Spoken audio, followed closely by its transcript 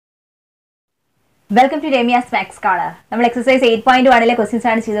Welcome to REMYA'S Max Corner. We exercise 8.1 questions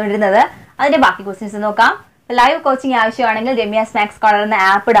are ചെയ്തുകൊണ്ടിരുന്നത്. അതിന്റെ ബാക്കി questions നോക്കാം. ലൈവ് കോച്ചിങ് ആവശ്യമാണെങ്കിൽ REMYA'S Max Corner എന്ന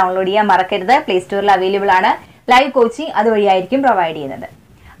ആപ്പ് ഡൗൺലോഡ് ചെയ്യാൻ മറക്കരുത്. പ്ലേ സ്റ്റോറിൽ അവൈലബിൾ ആണ്. ലൈവ് കോച്ചിങ് അതുവഴിയായിരിക്കും പ്രൊവൈഡ് ചെയ്യുന്നത്.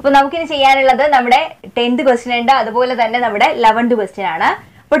 അപ്പോൾ നമുക്കിനി ചെയ്യാനുള്ളത് നമ്മുടെ 10th ക്വസ്റ്റ്യൻ ഉണ്ട്, അതുപോലെ തന്നെ നമ്മുടെ 11th ക്വസ്റ്റ്യൻ ആണ്.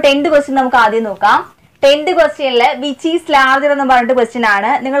 അപ്പോൾ 10th ക്വസ്റ്റ്യൻ നമുക്ക് ആദ്യം നോക്കാം. 10th ക്വസ്റ്റ്യനിൽ വിച്ച് ഈസ് ലാർജർ എന്ന് പറഞ്ഞിട്ട് ക്വസ്റ്റ്യൻ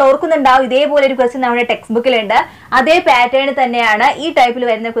ആണ്. നിങ്ങൾ ഓർക്കുന്നുണ്ടാവും ഇതേപോലെ ഒരു ക്വസ്റ്റ്യൻ നമ്മുടെ ടെക്സ്റ്റ് ബുക്കിലുണ്ട്. അതേ പാറ്റേൺ തന്നെയാണ് ഈ ടൈപ്പിൽ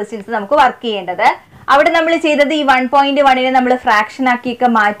വരുന്ന ക്വസ്റ്റ്യൻസ് നമുക്ക് വർക്ക് ചെയ്യേണ്ടത്. അവിടെ നമ്മൾ ചെയ്തത് ഈ 1.1നെ നമ്മൾ ഫ്രാക്ഷൻ ആക്കിയൊക്കെ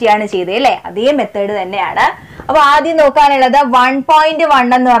മാറ്റിയാണ് ചെയ്തത് അല്ലേ? അതേ മെത്തേഡ് തന്നെയാണ്. അപ്പൊ ആദ്യം നോക്കാനുള്ളത്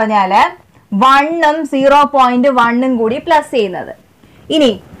 1.1 എന്ന് പറഞ്ഞാൽ 1ഉം 0.1ഉം കൂടി പ്ലസ് ചെയ്യുന്നത്.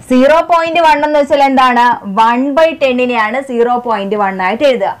 ഇനി 0.1 എന്ന് വെച്ചാൽ എന്താണ്? 1/10നെയാണ് 0.1 ആയിട്ട്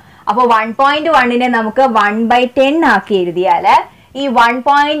എഴുതുക. അപ്പോൾ 1.1നെ നമുക്ക് 1/10 ആക്കി എഴുതിയാൽ ഈ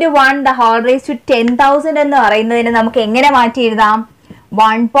 1.1 the whole raised to 10,000 എന്ന് പറയുന്നതിനെ നമുക്ക് എങ്ങനെ മാറ്റി എഴുതാം?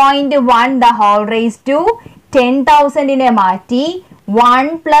 1.1 the whole raised to 10,000നെ മാറ്റി 1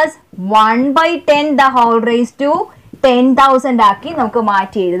 plus 1/10 the whole raised to 10,000 ആക്കി നമുക്ക്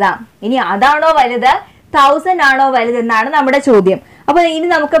മാറ്റി എഴുതാം. ഇനി അതാണോ വലുത് 1000 ആണോ വലുത് എന്നാണ് നമ്മുടെ ചോദ്യം. അപ്പോൾ ഇനി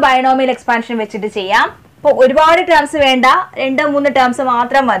നമുക്ക് ബൈനോമിയൽ എക്സ്പാൻഷൻ വെച്ചിട്ട് ചെയ്യാം. അപ്പോൾ ഒരുപാട് ടേംസ് വേണ്ട, 2-3 ടേംസ്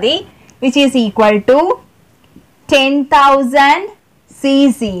മാത്രം മതി. which is equal to 10,000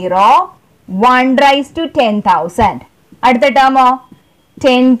 C0 1 raised to 10,000. അടുത്ത ടേമോ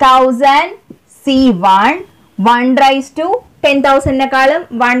 10,000 C1 1 raised to 10,000നെക്കാളും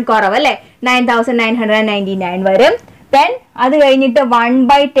 1 കുറവ് അല്ലേ? 9,999 വരും. then അത് കഴിഞ്ഞിട്ട്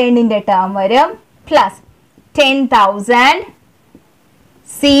 1/10ന്റെ ടേം വരും പ്ലസ് 10,000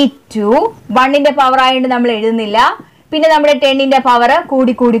 C2 1ന്റെ പവർ ആയതുകൊണ്ട് നമ്മൾ എഴുതുന്നില്ല. പിന്നെ നമ്മുടെ 10ന്റെ പവർ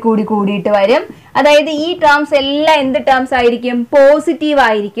കൂടിയിട്ട് വരും. അതായത് ഈ ടേംസ് എല്ലാം എന്ത് ടേംസ് ആയിരിക്കും? പോസിറ്റീവ്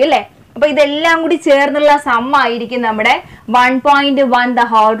ആയിരിക്കും അല്ലേ? അപ്പൊ ഇതെല്ലാം കൂടി ചേർന്നുള്ള സം ആയിരിക്കും നമ്മുടെ 1.1 the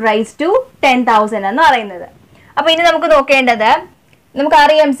whole raised to 10,000 എന്ന് പറയുന്നത്. അപ്പൊ ഇനി നമുക്ക് നോക്കേണ്ടത്,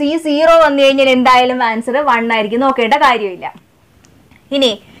 നമുക്കറിയാം C0 വന്നു കഴിഞ്ഞാൽ എന്തായാലും ആൻസർ 1 ആയിരിക്കും, നോക്കേണ്ട കാര്യമില്ല.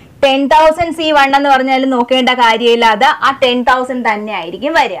 ഇനി 10,000 C1 എന്ന് പറഞ്ഞാൽ നോക്കേണ്ട കാര്യമില്ല, അത് ആ 10,000 തന്നെ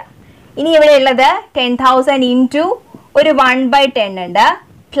ആയിരിക്കും വരിക. ഇനി ഇവിടെ ഉള്ളത് 10,000 ഇൻറ്റു ഒരു 1/10 ഉണ്ട്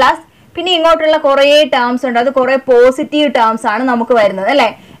പ്ലസ് പിന്നെ ഇങ്ങോട്ടുള്ള കുറേ ടേംസ് ഉണ്ട്, അത് കുറെ പോസിറ്റീവ് ടേംസ് ആണ് നമുക്ക് വരുന്നത് അല്ലേ?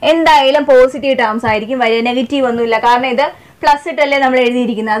 എന്തായാലും പോസിറ്റീവ് ടേംസ് ആയിരിക്കും വരിക, നെഗറ്റീവ് ഒന്നുമില്ല. കാരണം ഇത് പ്ലസ് ഇട്ടല്ലേ നമ്മൾ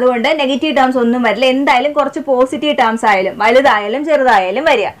എഴുതിയിരിക്കുന്നത്, അതുകൊണ്ട് നെഗറ്റീവ് ടേംസ് ഒന്നും വരില്ല. എന്തായാലും കുറച്ച് പോസിറ്റീവ് ടേംസ് ആയാലും വലുതായാലും ചെറുതായാലും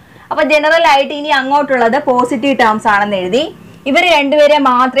വരിക. അപ്പൊ ജനറൽ ആയിട്ട് ഇനി അങ്ങോട്ടുള്ളത് പോസിറ്റീവ് ടേംസ് ആണെന്ന് എഴുതി. ഇവർ രണ്ടുപേരെ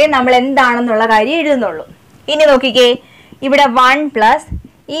മാത്രമേ നമ്മൾ എന്താണെന്നുള്ള കാര്യം എഴുതുന്നുള്ളൂ. ഇനി നോക്കിക്കേ, ഇവിടെ 1 പ്ലസ്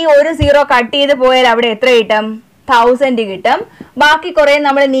ഈ ഒരു 0 കട്ട് ചെയ്ത് പോയാൽ അവിടെ എത്ര കിട്ടും? 1000 കിട്ടും. ബാക്കി കുറെ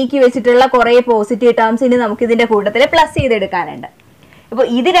നമ്മൾ നീക്കി വെച്ചിട്ടുള്ള കുറെ പോസിറ്റീവ് ടേംസ് ഇനി നമുക്ക് ഇതിന്റെ കൂട്ടത്തിൽ പ്ലസ് ചെയ്തെടുക്കാനുണ്ട്. ഇപ്പൊ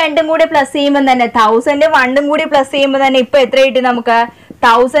ഇത് രണ്ടും കൂടി പ്ലസ് ചെയ്യുമ്പോൾ തന്നെ 1000 1ഉം കൂടി പ്ലസ് ചെയ്യുമ്പോൾ തന്നെ ഇപ്പൊ എത്ര കിട്ടി? നമുക്ക്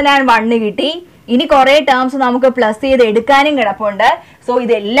 1001 കിട്ടി. ഇനി കുറെ ടേംസ് നമുക്ക് പ്ലസ് ചെയ്ത് എടുക്കാനും കിടപ്പുണ്ട്. സോ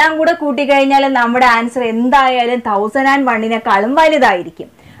ഇതെല്ലാം കൂടെ കൂട്ടിക്കഴിഞ്ഞാൽ നമ്മുടെ ആൻസർ എന്തായാലും 1001നെക്കാളും വലുതായിരിക്കും.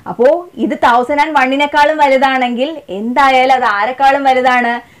 അപ്പോ ഇത് 1001നെക്കാളും വലുതാണെങ്കിൽ എന്തായാലും അത് ആരെക്കാളും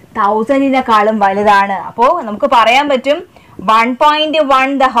വലുതാണ്? 1000നെക്കാളും വലുതാണ്. അപ്പോ നമുക്ക് പറയാൻ പറ്റും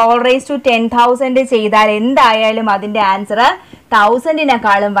 1.1 the whole raised to 10,000 ചെയ്താൽ എന്തായാലും അതിന്റെ ആൻസർ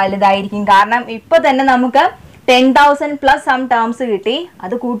 1000നെക്കാളും വലുതായിരിക്കും. കാരണം ഇപ്പൊ തന്നെ നമുക്ക് 10,000 പ്ലസ് സം ടേംസ് കിട്ടി.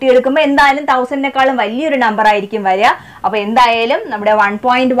 അത് കൂട്ടിയെടുക്കുമ്പോൾ എന്തായാലും 1000നെക്കാളും വലിയൊരു നമ്പർ ആയിരിക്കും വരിക. അപ്പൊ എന്തായാലും നമ്മുടെ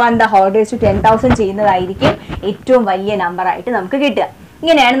 1.1 the whole raised to 10,000 ചെയ്യുന്നതായിരിക്കും ഏറ്റവും വലിയ നമ്പർ ആയിട്ട് നമുക്ക് കിട്ടുക.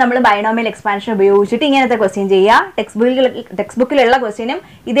 ഇങ്ങനെയാണ് നമ്മൾ ബൈനോമിയൽ എക്സ്പാൻഷൻ ഉപയോഗിച്ചിട്ട് ഇങ്ങനത്തെ ക്വസ്റ്റ്യൻ ചെയ്യുക. ടെക്സ്റ്റ് ബുക്കിലുള്ള ക്വസ്റ്റ്യനും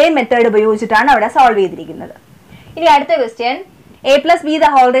ഇതേ മെത്തേഡ് ഉപയോഗിച്ചിട്ടാണ് അവിടെ സോൾവ് ചെയ്തിരിക്കുന്നത്. ഇനി അടുത്ത question a plus b the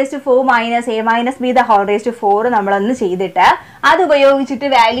whole raised to 4 minus a minus b the whole raised to 4 നമ്മളൊന്ന് ചെയ്തിട്ട് അത് ഉപയോഗിച്ചിട്ട്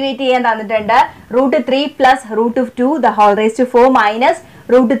വാല്യുവേറ്റ് ചെയ്യാൻ തന്നിട്ടുണ്ട്. √3 plus √2 the whole raised to 4 minus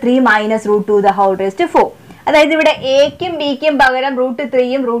 √3 minus √2 the whole raised to 4. അതായത് ഇവിടെ എക്കും ബിക്കും പകരം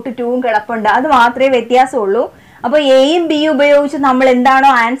 √3ഉം √2ഉം കിടപ്പുണ്ട്, അത് മാത്രമേ വ്യത്യാസമുള്ളൂ. അപ്പൊ എയും ബിയും ഉപയോഗിച്ച് നമ്മൾ എന്താണോ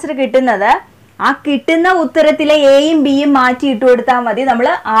ആൻസർ കിട്ടുന്നത് ആ കിട്ടുന്ന ഉത്തരത്തിലെ എയും ബിയും മാറ്റി ഇട്ട് കൊടുത്താൽ മതി. നമ്മൾ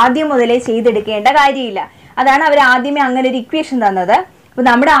ആദ്യം മുതലേ ചെയ്തെടുക്കേണ്ട കാര്യമില്ല. അതാണ് അവർ ആദ്യമേ അങ്ങനെ ഒരു ഇക്വേഷൻ തന്നത്. അപ്പൊ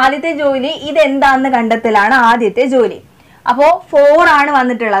നമ്മുടെ ആദ്യത്തെ ജോലി ഇതെന്താന്ന് കണ്ടെത്തലാണ് ആദ്യത്തെ ജോലി. അപ്പോ 4 ആണ്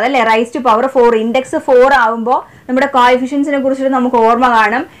വന്നിട്ടുള്ളത് അല്ലെ? റൈസ് ടു പവർ 4, ഇൻഡെക്സ് 4 ആവുമ്പോൾ നമ്മുടെ കോഎഫിഷ്യൻസിനെ കുറിച്ചിട്ട് നമുക്ക് ഓർമ്മ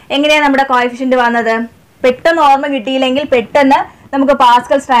കാണും. എങ്ങനെയാണ് നമ്മുടെ കോഎഫിഷ്യന്റ് വന്നത്? പെട്ടെന്ന് ഓർമ്മ കിട്ടിയില്ലെങ്കിൽ പെട്ടെന്ന് നമുക്ക്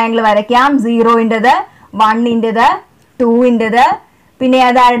പാസ്കൽസ് ട്രയാങ്കിൾ വരയ്ക്കാം. 0ൻ്റെത് 1ൻ്റെത് 2ൻ്റെത് പിന്നെ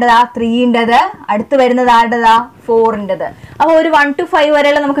അതാരുടേതാ 3ൻ്റെത്, അടുത്ത് വരുന്നത് ആരുടേതാ 4ൻ്റെത്. അപ്പോൾ ഒരു 1 to 5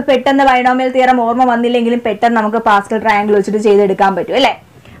 വരെയുള്ള നമുക്ക് പെട്ടെന്ന് ബൈനോമിയൽ തിയറം ഓർമ്മ വന്നില്ലെങ്കിലും പെട്ടെന്ന് നമുക്ക് പാസ്കൽ ട്രയാങ്കിൾ വെച്ചിട്ട് ചെയ്തെടുക്കാൻ പറ്റും അല്ലേ?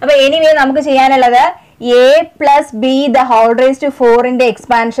 അപ്പൊ എനിവേ നമുക്ക് ചെയ്യാനുള്ളത് a plus b the whole raised to 4ന്റെ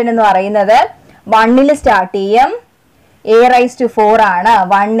expansion എന്ന് പറയുന്നത് 1ൽ സ്റ്റാർട്ട് ചെയ്യും. a raised to 4 ആണ്,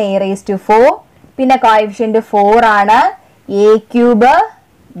 1 a raised to 4 പിന്നെ കോഎഫിഷ്യന്റ് 4 ആണ്. a ക്യൂബ്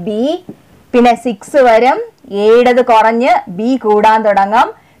b പിന്നെ 6 വരും. എയുടേത് കുറഞ്ഞ് b കൂടാൻ തുടങ്ങും.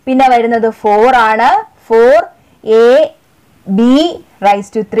 പിന്നെ വരുന്നത് 4 ആണ്.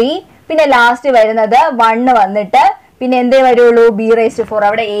 4ab⁻³ പിന്നെ ലാസ്റ്റ് വരുന്നത് 1 വന്നിട്ട് പിന്നെ എന്തേ വരുള്ളൂ b⁻4.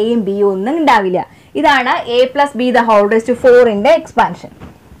 അവിടെ എയും ബിയും ഒന്നും ഉണ്ടാവില്ല. ഇതാണ് a+b⁴ എക്സ്പാൻഷൻ.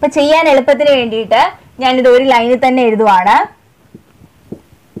 അപ്പൊ ചെയ്യാൻ എളുപ്പത്തിന് വേണ്ടിയിട്ട് ഞാനിത് ഒരു ലൈനിൽ തന്നെ എഴുതുവാണ്.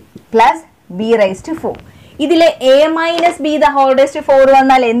 +b⁻4. ഇതിലെ a−b⁴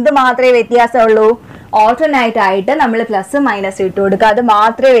 വന്നാൽ എന്ത് മാത്രമേ വ്യത്യാസമുള്ളൂ? ഓൾട്ടർനേറ്റ് ആയിട്ട് നമ്മൾ പ്ലസ് മൈനസ് ഇട്ട് കൊടുക്കുക. അത്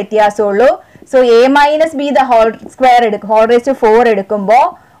മാത്രമേ വ്യത്യാസമുള്ളൂ. സോ a−b⁴ എടുക്കുമ്പോൾ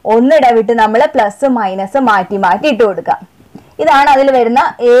ഒന്നിടവിട്ട് നമ്മൾ പ്ലസ് മൈനസ് മാറ്റി മാറ്റി ഇട്ട് കൊടുക്കുക. ഇതാണ് അതിൽ വരുന്ന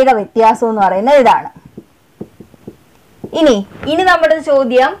ഏക വ്യത്യാസം എന്ന് പറയുന്നത്. ഇതാണ്. ഇനി നമ്മുടെ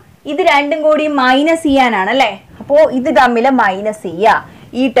ചോദ്യം ഇത് രണ്ടും കൂടി മൈനസ് ചെയ്യാനാണ് അല്ലേ? അപ്പോ ഇത് തമ്മിൽ മൈനസ് ചെയ്യുക.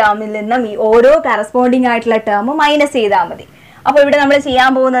 ഈ ടേമിൽ നിന്നും ഈ ഓരോ കറസ്പോണ്ടിങ് ആയിട്ടുള്ള ടേം മൈനസ് ചെയ്താൽ മതി. അപ്പൊ ഇവിടെ നമ്മൾ ചെയ്യാൻ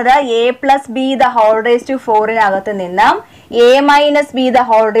പോകുന്നത് a+b⁴ നിന്നും a−b⁴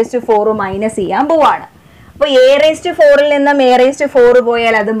 മൈനസ് ചെയ്യാൻ പോവാണ്. അപ്പൊ a⁴ നിന്നും a⁴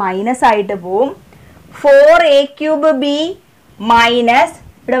 പോയാൽ അത് മൈനസ് ആയിട്ട് പോവും. 4a³ മൈനസ്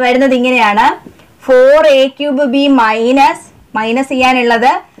ഇവിടെ വരുന്നത് ഇങ്ങനെയാണ്. 4a³ മൈനസ്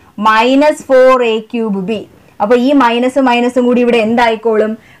ചെയ്യാനുള്ളത് -4a³. അപ്പൊ ഈ മൈനസും കൂടി ഇവിടെ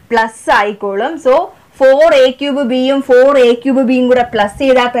എന്തായിക്കോളും? പ്ലസ് ആയിക്കോളും. സോ 4a³യും 4a³യും കൂടെ പ്ലസ്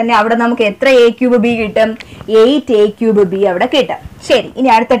ചെയ്താൽ തന്നെ അവിടെ നമുക്ക് എത്ര a³ കിട്ടും? 8a³ അവിടെ കിട്ടും. ശരി, ഇനി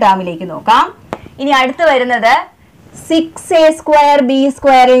അടുത്ത ടേമിലേക്ക് നോക്കാം. ഇനി അടുത്ത് വരുന്നത്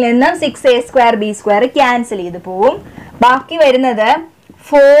 6a²b² നിന്നും 6a²b² ക്യാൻസൽ ചെയ്ത് പോവും. ബാക്കി വരുന്നത്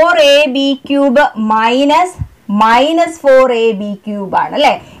 4ab³ -4ab³ ആണ്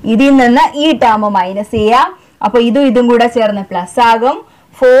അല്ലെ? ഇതിൽ നിന്ന് ഈ ടേം മൈനസ് ചെയ്യാം. അപ്പൊ ഇതും കൂടെ ചേർന്ന് പ്ലസ് ആകും.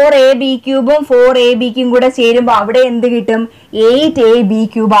 4ab³ 4ab കൂടെ ചേരുമ്പോൾ അവിടെ എന്ത് കിട്ടും?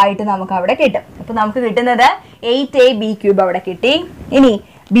 8ab³ ആയിട്ട് നമുക്ക് അവിടെ കിട്ടും. അപ്പൊ നമുക്ക് കിട്ടുന്നത് 8ab³ അവിടെ കിട്ടി. ഇനി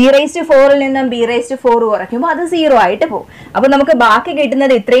b⁴ നിന്നും b⁴ കുറയ്ക്കുമ്പോൾ അത് 0 ആയിട്ട് പോകും. അപ്പൊ നമുക്ക് ബാക്കി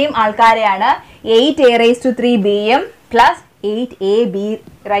കിട്ടുന്നത് ഇത്രയും ആൾക്കാരെയാണ്. 8a⁵3bയും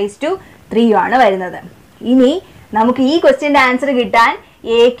 +8ab⁵3 ആണ് വരുന്നത്. ഇനി നമുക്ക് ഈ ക്വസ്റ്റ്യന്റെ ആൻസർ കിട്ടാൻ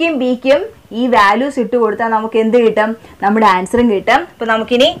എക്കും ബിക്കും ഈ വാല്യൂസ് ഇട്ട് കൊടുത്താൽ നമുക്ക് എന്ത് കിട്ടും? നമ്മുടെ ആൻസറും കിട്ടും. അപ്പൊ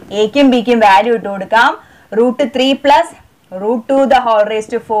നമുക്കിനി എക്കും ബിക്കും വാല്യൂ ഇട്ട് കൊടുക്കാം. √3 +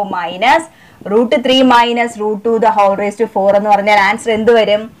 √2⁴ മൈനസ് √3 - √2⁴ എന്ന് പറഞ്ഞാൽ ആൻസർ എന്ത്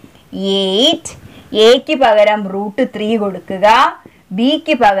വരും? 8. എക്ക് പകരം √3 കൊടുക്കുക,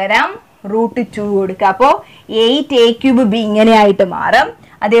 ബിക്ക് പകരം √2 കൊടുക്കുക. അപ്പോ 8a³ ഇങ്ങനെയായിട്ട് മാറും.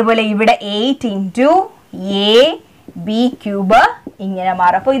 അതേപോലെ ഇവിടെ 8 × ab³ ഇങ്ങനെ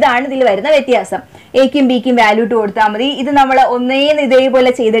മാറും. അപ്പോൾ ഇതാണ് ഇതിൽ വരുന്ന വ്യത്യാസം. എക്കും ബിക്കും വാല്യൂ ഇട്ട് കൊടുത്താൽ മതി. ഇത് നമ്മൾ ഒന്നേന്ന് ഇതേപോലെ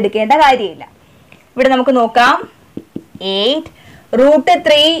ചെയ്തെടുക്കേണ്ട കാര്യമില്ല. ഇവിടെ നമുക്ക് നോക്കാം. 8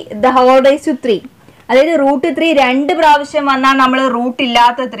 √3⁵3 അതായത് √3 2 പ്രാവശ്യം വന്നാൽ നമ്മൾ റൂട്ട്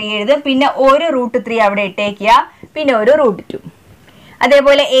ഇല്ലാത്ത 3 എഴുതും. പിന്നെ ഒരു √3 അവിടെ ഇട്ടേക്കുക, പിന്നെ ഒരു √2.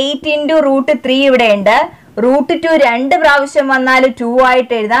 അതേപോലെ 8 × √3 ഇവിടെ ഉണ്ട്. √2 2 പ്രാവശ്യം വന്നാൽ 2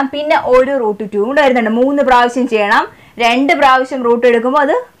 ആയിട്ട് എഴുതാം, പിന്നെ ഒരു √2 കൂടെ വരുന്നുണ്ട്. 3 പ്രാവശ്യം ചെയ്യണം. 2 പ്രാവശ്യം റൂട്ട് എടുക്കുമ്പോൾ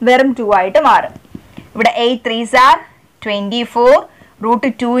അത് വെറും 2 ആയിട്ട് മാറും. ഇവിടെ 8 3s are 24,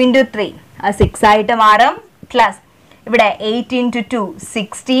 √2 × 3 അത് 6 ആയിട്ട് മാറും. പ്ലസ് ഇവിടെ 8 × 2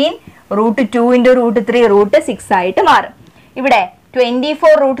 16, √2 × √3 √6 ആയിട്ട് മാറും. ഇവിടെ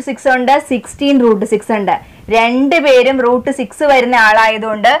 24 √6 ഉണ്ട്, 16 √6 ഉണ്ട്. രണ്ടുപേരും √6 വരുന്ന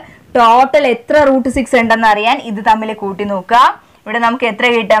ആളായതുകൊണ്ട് ടോട്ടൽ എത്ര √6 ഉണ്ടെന്ന് അറിയാൻ ഇത് തമ്മിൽ കൂട്ടി നോക്കുക. ഇവിടെ നമുക്ക് എത്ര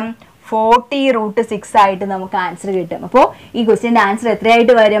കിട്ടും? 40 √6 ആയിട്ട് നമുക്ക് ആൻസർ കിട്ടും. അപ്പോൾ ഈ ക്വസ്റ്റ്യന്റെ ആൻസർ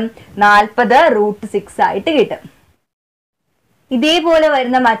എത്രയായിട്ട് വരും? 40 √6 ആയിട്ട് കിട്ടും. ഇതേപോലെ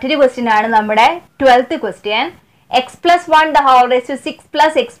വരുന്ന മറ്റൊരു ക്വസ്റ്റ്യൻ ആണ് നമ്മുടെ 12th ക്വസ്റ്റ്യൻ. x+1⁴6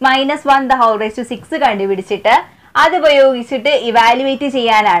 + x−1⁴6 കണ്ടുപിടിച്ചിട്ട് അത് ഉപയോഗിച്ചിട്ട് ഇവാലുവേറ്റ്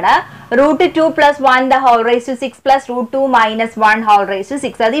ചെയ്യാനാണ്. √2 + 1⁴6 + √2 -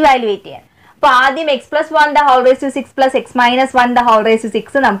 1⁴6 അത് ഇവാലുവേറ്റ് ചെയ്യാൻ. അപ്പൊ ആദ്യം x+1⁴6 +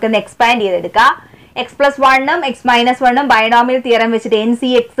 x−1⁴6 നമുക്കൊന്ന് എക്സ്പാൻഡ് ചെയ്തെടുക്കാം. x+1ഉം x−1ഉം ബൈനോമിയൽ തിയറം വെച്ചിട്ട്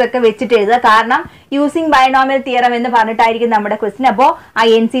NCX ഒക്കെ വെച്ചിട്ട് എഴുതുക. കാരണം യൂസിങ് ബൈനോമിയൽ തിയറം എന്ന് പറഞ്ഞിട്ടായിരിക്കും നമ്മുടെ ക്വസ്റ്റ്യൻ. അപ്പോൾ ആ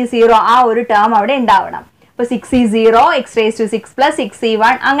NC0 ആ ഒരു ടേം അവിടെ ഉണ്ടാവണം. അപ്പൊ 6c0 x⁻6 +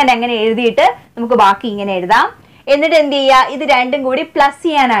 6c1 അങ്ങനെ എഴുതിയിട്ട് നമുക്ക് ബാക്കി ഇങ്ങനെ എഴുതാം. എന്നിട്ട് എന്ത് ചെയ്യുക? ഇത് രണ്ടും കൂടി പ്ലസ്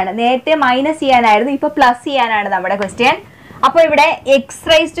ചെയ്യാനാണ്. നേരത്തെ മൈനസ് ചെയ്യാനായിരുന്നു, ഇപ്പൊ പ്ലസ് ചെയ്യാനാണ് നമ്മുടെ ക്വസ്റ്റ്യൻ. അപ്പൊ ഇവിടെ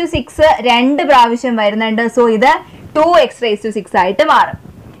x⁻6 2 പ്രാവശ്യം വരുന്നുണ്ട്. സോ ഇത് 2x⁻6 ആയിട്ട് മാറും.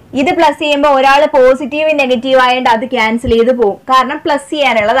 ഇത് പ്ലസ് ചെയ്യുമ്പോൾ ഒരാൾ പോസിറ്റീവ് നെഗറ്റീവ് ആയതുകൊണ്ട് അത് ക്യാൻസൽ ചെയ്ത് പോകും, കാരണം പ്ലസ്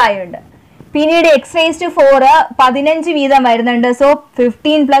ചെയ്യാനുള്ളതായുണ്ട്. പിന്നീട് x⁻4 15 വീതം വരുന്നുണ്ട്. സോ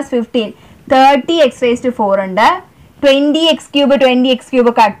 15 + 15 30x raised to 4 ഉണ്ട്. 20x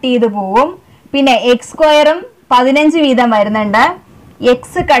cube കട്ട് ചെയ്ത് പോവും. പിന്നെ എക്സ് സ്ക്വയറും 15 വീതം വരുന്നുണ്ട്.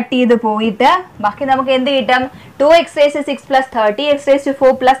 എക്സ് കട്ട് ചെയ്ത് പോയിട്ട് ബാക്കി നമുക്ക് എന്ത് കിട്ടും? 2x raised to 6 plus 30x raised to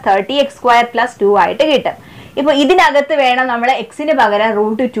 4 plus 30x square plus 2 ആയിട്ട് കിട്ടും. ഇപ്പോൾ ഇതിനകത്ത് വേണം നമ്മൾ എക്സിന് പകരം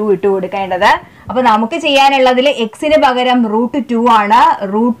 √2 ഇട്ട് കൊടുക്കേണ്ടത്. അപ്പോൾ നമുക്ക് ചെയ്യാനുള്ളതിൽ എക്സിന് പകരം √2 ആണ്.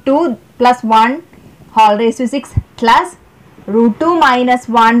 √2 plus 1 whole raised to 6 plus √2 minus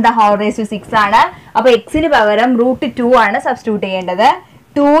 1 the whole raised to 6 ആണ്. അപ്പോൾ എക്സിന് പകരം √2 ആണ് സബ്സ്റ്റിറ്റ്യൂട്ട് ചെയ്യേണ്ടത്.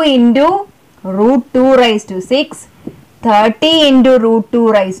 2 into √2 raised to 6, 30 into √2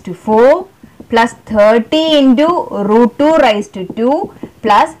 raised to 4 plus 30 into √2 raised to 2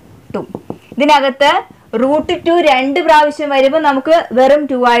 plus 2. ഇതിനകത്ത് √2 രണ്ട് പ്രാവശ്യം വരുമ്പോൾ നമുക്ക് വെറും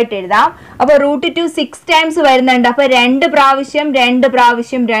 2 ആയിട്ട് എഴുതാം. അപ്പോൾ √2 6 times വരുന്നുണ്ട്. അപ്പോൾ രണ്ട് പ്രാവശ്യം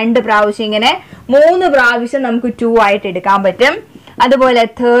ഇങ്ങനെ 3 പ്രാവശ്യം നമുക്ക് 2 ആയിട്ട് എടുക്കാൻ പറ്റും. അതുപോലെ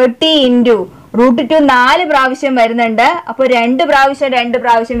 30 into √2 4 പ്രാവശ്യം വരുന്നുണ്ട്. അപ്പോൾ രണ്ട്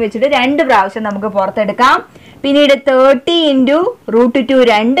പ്രാവശ്യം വെച്ചിട്ട് 2 പ്രാവശ്യം നമുക്ക് പുറത്തെടുക്കാം. പിന്നീട് 30 into √2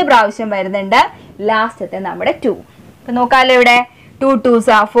 2 പ്രാവശ്യം വരുന്നുണ്ട്. ലാസ്റ്റത്തെ നമ്മുടെ 2. അപ്പൊ നോക്കാമല്ലോ ഇവിടെ 2 2s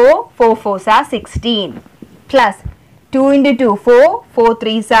are 4, 4 4s are 16 plus 2 into 2 4, 4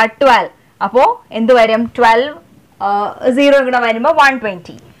 3s are 12. അപ്പോൾ എന്ത് വരും? 12 0 കൂടെ വരുമ്പോൾ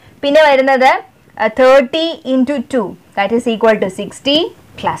 120. പിന്നെ വരുന്നത് 30 into 2 that is equal to 60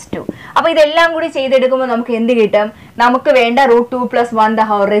 plus 2. അപ്പോൾ ഇതെല്ലാം കൂടി ചെയ്തെടുക്കുമ്പോൾ നമുക്ക് എന്ത് കിട്ടും? നമുക്ക് വേണ്ട √2 plus 1 the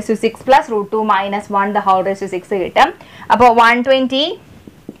whole raised to 6 plus √2 minus 1 the whole raised to 6 കിട്ടും. അപ്പോൾ 120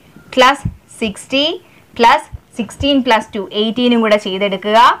 plus 60 plus 16 plus 2 18 കൂടെ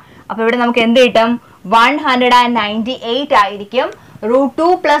ചെയ്തെടുക്കുക. അപ്പോൾ ഇവിടെ നമുക്ക് എന്ത് കിട്ടും? 198 ആയിരിക്കും. √2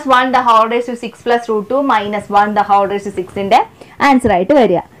 plus 1 the whole raised to 6 plus √2 minus 1 the whole raised to 6ന്റെ answer ആയിട്ട്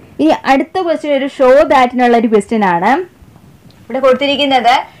വരിക. ഇനി അടുത്ത ക്വസ്റ്റ്യൻ ഒരു ഷോ ദാറ്റിനുള്ള ഒരു ക്വസ്റ്റ്യൻ ആണ്. ഇവിടെ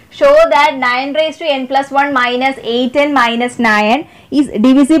കൊടുത്തിരിക്കുന്നത് show that 9 raised to n plus 1 minus 8n minus 9 is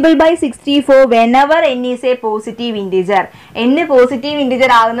divisible by 64 whenever n is a positive integer. n positive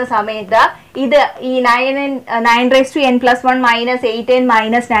integer ആകുന്ന സമയത്ത് ഇത് ഈ 9 raised to n plus 1 minus 8n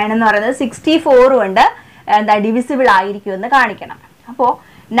minus 9 എന്ന് പറയുന്നത് 64 കൊണ്ട് എന്താ ഡിവിസിബിൾ ആയിരിക്കും എന്ന് കാണിക്കണം. അപ്പോൾ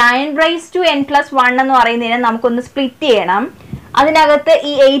 9 raised to n plus 1 എന്ന് പറയുന്നതിനെ നമുക്കൊന്ന് സ്പ്ലിറ്റ് ചെയ്യണം. അതിനകത്ത്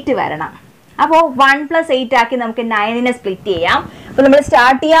ഈ 8 വരണം. അപ്പോൾ 1 plus 8 ആക്കി നമുക്ക് 9നെ സ്പ്ലിറ്റ് ചെയ്യാം. അപ്പോൾ നമ്മൾ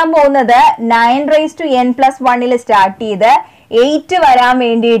സ്റ്റാർട്ട് ചെയ്യാൻ പോകുന്നത് 9 raised to n plus 1 start ചെയ്ത് 8 വരാൻ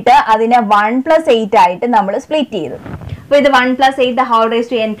വേണ്ടിയിട്ട് അതിനെ 1 plus 8 ആയിട്ട് നമ്മൾ സ്പ്ലിറ്റ് ചെയ്തു. അപ്പോൾ ഇത് 1 plus 8 the whole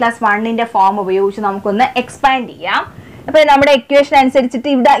raised to n plus 1ന്റെ form ഉപയോഗിച്ച് നമുക്കൊന്ന് എക്സ്പാൻഡ് ചെയ്യാം. അപ്പോൾ നമ്മുടെ ഇക്വേഷൻ അനുസരിച്ചിട്ട്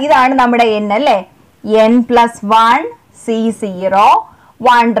ഇതാണ് നമ്മുടെ n അല്ലേ? n plus 1 c0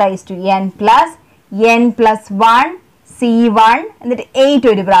 1 raised to n plus 1 c1 എന്നിട്ട്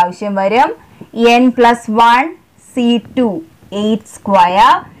 8 ഒരു പ്രാവശ്യം വരും. n plus 1 c2 8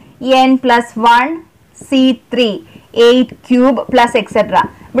 square, n plus 1 c3 8 cube plus etc.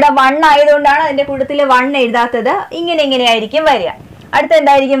 ഇവിടെ 1 ആയതുകൊണ്ടാണ് അതിന്റെ കൂട്ടത്തിൽ 1 എഴുതാത്തത്. ഇങ്ങനെയായിരിക്കും വരിക. അടുത്ത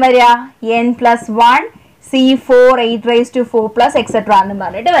എന്തായിരിക്കും വരിക? n plus 1 c4 8 raised to 4 plus etc. എന്ന്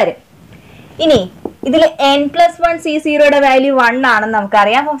പറഞ്ഞിട്ട് വരും. ഇനി ഇതിൽ n plus 1 c0യുടെ വാല്യൂ 1 ആണെന്ന്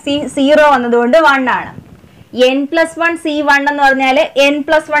നമുക്കറിയാം. അപ്പോൾ c0 വന്നതുകൊണ്ട് 1 ആണ്. n plus 1 c1 എന്ന് പറഞ്ഞാൽ n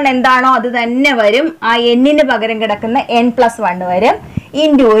plus 1 എന്താണോ അത് തന്നെ വരും. ആ n-ന് പകരം കിടക്കുന്ന n plus 1 വരും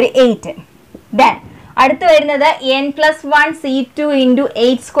ഇൻറ്റു ഒരു 8. ദെൻ അടുത്ത് വരുന്നത് n plus 1 c2 into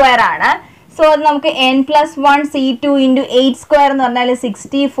 8 square ആണ്. സോ അത് നമുക്ക് n plus 1 c2 into 8 square എന്ന് പറഞ്ഞാൽ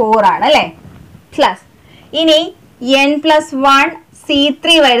 64 ആണ് അല്ലേ? പ്ലസ് ഇനി n plus 1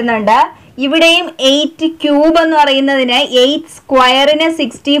 c3 വരുന്നുണ്ട്. ഇവിടെയും 8 ക്യൂബ് എന്ന് പറയുന്നതിന് 8 സ്ക്വയറിനെ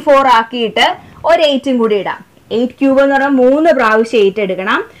 64 ആക്കിയിട്ട് ഒരു 8ഉം കൂടി ഇടാം. 8 ക്യൂബ് എന്ന് പറഞ്ഞാൽ 3 പ്രാവശ്യം 8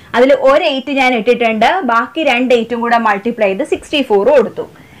 എടുക്കണം. അതിൽ ഒരു 8 ഞാൻ ഇട്ടിട്ടുണ്ട്. ബാക്കി 2 8ഉം കൂടെ മൾട്ടിപ്ലൈ ചെയ്ത് 64 കൊടുത്തു.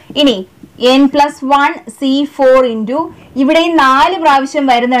 ഇനി n plus 1 c4 ഇൻറ്റു ഇവിടെയും 4 പ്രാവശ്യം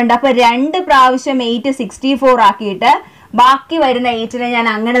വരുന്നുണ്ട്. അപ്പോൾ 2 പ്രാവശ്യം 8 64 ആക്കിയിട്ട് ബാക്കി വരുന്ന 8നെ ഞാൻ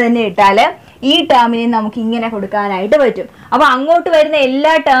അങ്ങനെ തന്നെ ഇട്ടാൽ ഈ ടേമിനെ നമുക്ക് ഇങ്ങനെ കൊടുക്കാനായിട്ട് പറ്റും. അപ്പോൾ അങ്ങോട്ട് വരുന്ന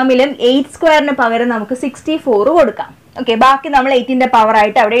എല്ലാ ടേമിലും 8 സ്ക്വയറിന് പകരം നമുക്ക് 64 കൊടുക്കാം. ഓക്കെ, ബാക്കി നമ്മൾ 8ന്റെ പവർ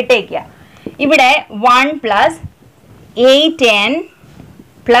ആയിട്ട് അവിടെ ഇട്ടേക്കുക. ഇവിടെ 1 plus 8n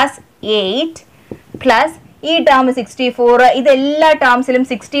plus 8 plus ഈ ടേം 64 ഇതെല്ലാ ടേംസിലും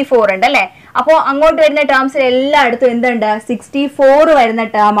 64 ഉണ്ട് അല്ലേ? അപ്പോൾ അങ്ങോട്ട് വരുന്ന ടേംസിൽ എല്ലായിടത്തും എന്തുണ്ട്? 64 വരുന്ന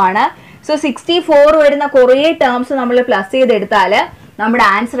ടേം ആണ്. സോ 64 വരുന്ന കുറേ ടേംസ് നമ്മൾ പ്ലസ് ചെയ്തെടുത്താൽ നമ്മുടെ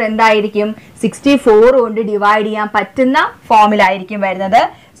ആൻസർ എന്തായിരിക്കും? 64 കൊണ്ട് ഡിവൈഡ് ചെയ്യാൻ പറ്റുന്ന ഫോമിലായിരിക്കും വരുന്നത്.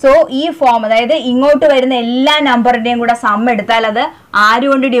 സോ ഈ ഫോം, അതായത് ഇങ്ങോട്ട് വരുന്ന എല്ലാ നമ്പറിന്റെയും കൂടെ സം എടുത്താൽ അത്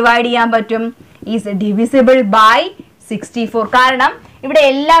ആരുകൊണ്ട് ഡിവൈഡ് ചെയ്യാൻ പറ്റും? Is divisible by 64. കാരണം ഇവിടെ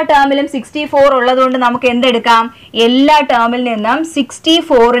എല്ലാ ടേമിലും 64 ഉള്ളതുകൊണ്ട് നമുക്ക് എന്തെടുക്കാം? എല്ലാ ടേമിൽ നിന്നും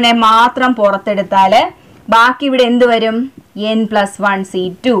 64നെ മാത്രം പുറത്തെടുത്താൽ ബാക്കി ഇവിടെ എന്ത് വരും?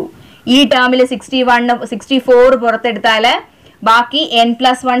 n+1c2. ഈ ടേമിൽ 64 പുറത്തെടുത്താൽ ബാക്കി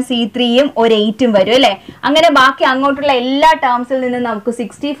n+1c3യും ഒരു 8ഉം വരും അല്ലേ? അങ്ങനെ ബാക്കി അങ്ങോട്ടുള്ള എല്ലാ ടേംസിൽ നിന്നും നമുക്ക്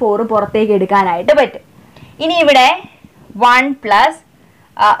 64 പുറത്തേക്ക് എടുക്കാനായിട്ട് പറ്റും. ഇനി ഇവിടെ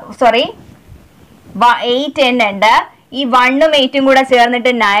 8n ഉണ്ട്. ഈ 1ഉം 8ഉം കൂടെ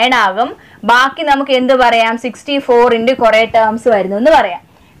ചേർന്നിട്ട് 9 ആകും. ബാക്കി നമുക്ക് എന്ത് പറയാം? 64 കുറെ ടേംസ് വരുന്നു എന്ന് പറയാം.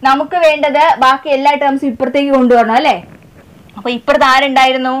 നമുക്ക് വേണ്ടത് ബാക്കി എല്ലാ ടേംസും ഇപ്പുറത്തേക്ക് കൊണ്ടുവരണം അല്ലേ? അപ്പൊ ഇപ്പുറത്ത്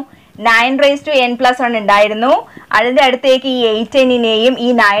ആരുണ്ടായിരുന്നു? 9n+1 ഉണ്ടായിരുന്നു. അതിന്റെ അടുത്തേക്ക് ഈ 8nനെയും ഈ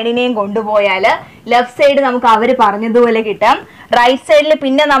 9നെയും കൊണ്ടുപോയാൽ ലെഫ്റ്റ് സൈഡ് നമുക്ക് അവര് പറഞ്ഞതുപോലെ കിട്ടും. റൈറ്റ് സൈഡിൽ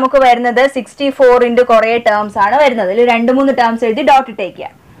പിന്നെ നമുക്ക് വരുന്നത് 64 കുറെ ടേംസ് ആണ് വരുന്നത്. ഇതിൽ 2-3 ടേംസ് എഴുതി ഡോട്ട് ഇട്ടേക്കുക.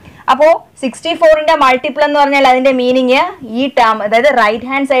 അപ്പോൾ 64ന്റെ മൾട്ടിപ്പിൾ എന്ന് പറഞ്ഞാൽ അതിന്റെ മീനിങ് ഈ ടേം, അതായത് റൈറ്റ്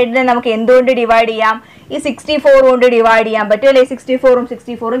ഹാൻഡ് സൈഡിനെ നമുക്ക് എന്തുകൊണ്ട് ഡിവൈഡ് ചെയ്യാം? ഈ 64 കൊണ്ട് ഡിവൈഡ് ചെയ്യാൻ പറ്റും അല്ലെ?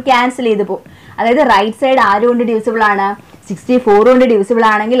 64ഉം ക്യാൻസൽ ചെയ്ത് പോകും. അതായത് റൈറ്റ് സൈഡ് ആരുകൊണ്ട് ഡിവിസിബിൾ ആണ്? 64 കൊണ്ട് ഡിവിസിബിൾ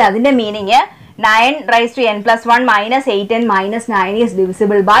ആണെങ്കിൽ അതിന്റെ meaning 9n+1 8n - 9 is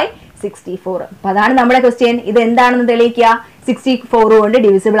divisible by 64. അപ്പൊ അതാണ് നമ്മുടെ ക്വസ്റ്റ്യൻ. ഇത് എന്താണെന്ന് തെളിയിക്കുക? 64 കൊണ്ട്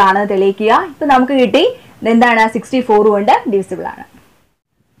ഡിവിസിബിൾ ആണെന്ന് തെളിയിക്കുക. ഇപ്പൊ നമുക്ക് കിട്ടി എന്താണ്? 64 കൊണ്ട് ഡിവിസിബിൾ ആണ്.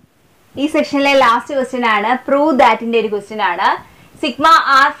 ഈ സെക്ഷനിലെ ലാസ്റ്റ് ക്വസ്റ്റ്യൻ ആണ് പ്രൂവ് ദാറ്റിന്റെ ഒരു ക്വസ്റ്റ്യൻ ആണ്. Sigma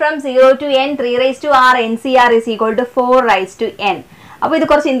r from 0 to n 3r NCR is equal to 4n. അപ്പോൾ ഇത്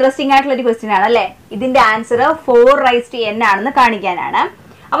കുറച്ച് ഇൻട്രസ്റ്റിംഗ് ആയിട്ടുള്ള ഒരു ക്വസ്റ്റ്യൻ ആണ് അല്ലേ? ഇതിന്റെ ആൻസർ 4n ആണെന്ന് കാണിക്കാനാണ്.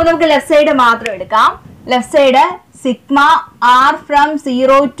 അപ്പോൾ നമുക്ക് ലെഫ്റ്റ് സൈഡ് മാത്രം എടുക്കാം. Left side sigma r from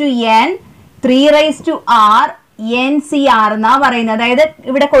 0 to n 3r NCR എന്നാ പറയുന്നത്. അതായത്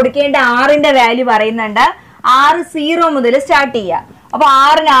ഇവിടെ കൊടുക്കേണ്ട rന്റെ വാല്യൂ പറയുന്നുണ്ട്. r 0 മുതൽ സ്റ്റാർട്ട് ചെയ്യുക. അപ്പൊ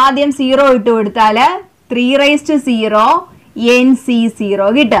rന് ആദ്യം 0 ഇട്ട് കൊടുത്താൽ 3 NC0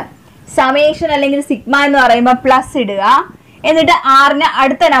 കിട്ടും. സമേഷൻ അല്ലെങ്കിൽ സിഗ്മ എന്ന് പറയുമ്പോൾ പ്ലസ് ഇടുക. എന്നിട്ട് rന്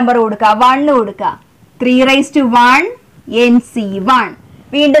അടുത്ത നമ്പർ കൊടുക്കുക, 1 കൊടുക്കുക. 3 NC1.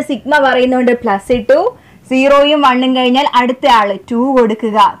 വീണ്ടും സിഗ്മ പറയുന്നുണ്ട് പ്ലസ് ഇട്ടു. 0യും 1ഉം കഴിഞ്ഞാൽ അടുത്ത ആള് 2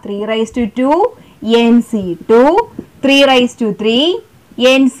 കൊടുക്കുക. 3 NC2, 3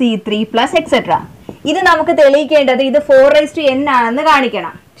 NC3 പ്ലസ് എക്സെട്ര. ഇത് നമുക്ക് തെളിയിക്കേണ്ടത് ഇത് 4n ആണെന്ന്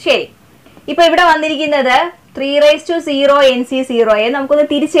കാണിക്കണം. ശരി, ഇപ്പൊ ഇവിടെ വന്നിരിക്കുന്നത് 3 NC0യെ നമുക്കൊന്ന്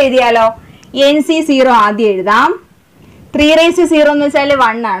തിരിച്ചെഴുതിയാലോ? NC0 ആദ്യം എഴുതാം. 3 എന്ന് വെച്ചാൽ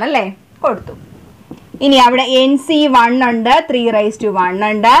 1 ആണല്ലേ? കൊടുത്തു. ഇനി അവിടെ NC1 ഉണ്ട്, 3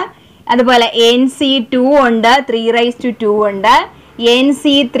 ഉണ്ട്. അതുപോലെ NC2 ഉണ്ട്, 3 ഉണ്ട്.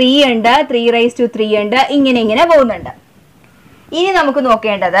 NC3 ഉണ്ട്, 3 ഉണ്ട്. ഇങ്ങനെ പോകുന്നുണ്ട്. ഇനി നമുക്ക്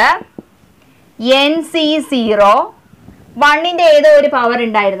നോക്കേണ്ടത് NC0 1ന്റെ ഏതോ ഒരു പവർ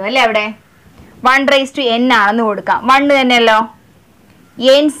ഉണ്ടായിരുന്നു അല്ലേ? അവിടെ 1n ആണെന്ന് കൊടുക്കാം. 1 തന്നെയല്ലോ.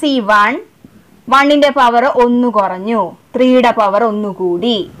 NC1 1ന്റെ പവർ 1 കുറഞ്ഞു, 3യുടെ പവർ 1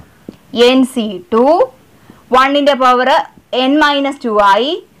 കൂടി. NC2 1ന്റെ പവർ n-2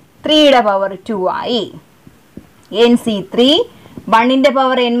 ആയി, 3യുടെ പവർ 2 ആയി. NC3 1ന്റെ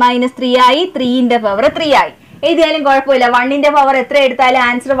പവർ n-3 ആയി, 3ന്റെ പവർ 3 ആയി. എഴുതിയാലും കുഴപ്പമില്ല. 1ന്റെ പവർ എത്ര എടുത്താലും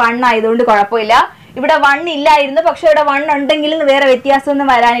ആൻസർ 1 ആയതുകൊണ്ട് കുഴപ്പമില്ല. ഇവിടെ 1 ഇല്ലായിരുന്നു, പക്ഷെ ഇവിടെ 1 ഉണ്ടെങ്കിലും വേറെ വ്യത്യാസമൊന്നും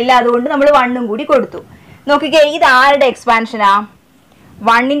വരാനില്ല. അതുകൊണ്ട് നമ്മൾ 1ഉം കൂടി കൊടുത്തു. നോക്കിക്കേ, ഇത് ആരുടെ എക്സ്പാൻഷനാ?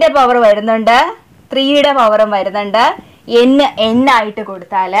 1ന്റെ പവർ വരുന്നുണ്ട്, 3യുടെ പവറും വരുന്നുണ്ട്. n ആയിട്ട്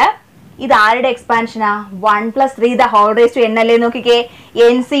കൊടുത്താൽ ഇത് ആരുടെ എക്സ്പാൻഷനാ? 1 + 3 the whole raised to n അല്ലേ? നോക്കിക്കേ,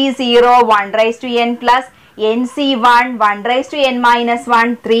 NC0 1n plus NC1 1n -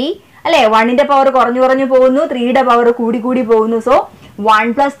 1 3 അല്ലേ? 1ന്റെ പവർ കുറഞ്ഞു പോകുന്നു, 3യുടെ പവർ കൂടി പോകുന്നു. So 1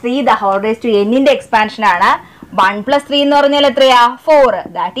 + 3 the whole raised to n-ന്റെ expansion ആണ്. 1 + 3 എന്ന് പറഞ്ഞാൽ എത്രയാ? 4.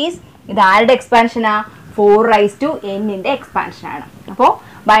 ദാറ്റ് ഈസ് ഇത് ആരുടെ എക്സ്പാൻഷനാ? 4n-ന്റെ എക്സ്പാൻഷൻ ആണ്. അപ്പോൾ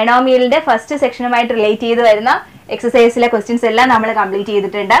ബൈനോമിയലിന്റെ ഫസ്റ്റ് സെക്ഷനുമായിട്ട് റിലേറ്റ് ചെയ്ത് വരുന്ന എക്സസൈസിലെ ക്വസ്റ്റ്യൻസ് എല്ലാം നമ്മൾ കംപ്ലീറ്റ്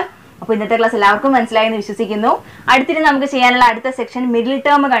ചെയ്തിട്ടുണ്ട്. അപ്പോൾ ഇന്നത്തെ ക്ലാസ് എല്ലാവർക്കും മനസ്സിലായെന്ന് വിശ്വസിക്കുന്നു. അടുത്തിട്ട് നമുക്ക് ചെയ്യാനുള്ള അടുത്ത സെക്ഷൻ മിഡിൽ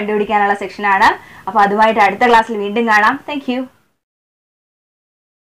ടേം കണ്ടുപിടിക്കാനുള്ള സെക്ഷനാണ്. അപ്പോൾ അതുമായിട്ട് അടുത്ത ക്ലാസ്സിൽ വീണ്ടും കാണാം. താങ്ക്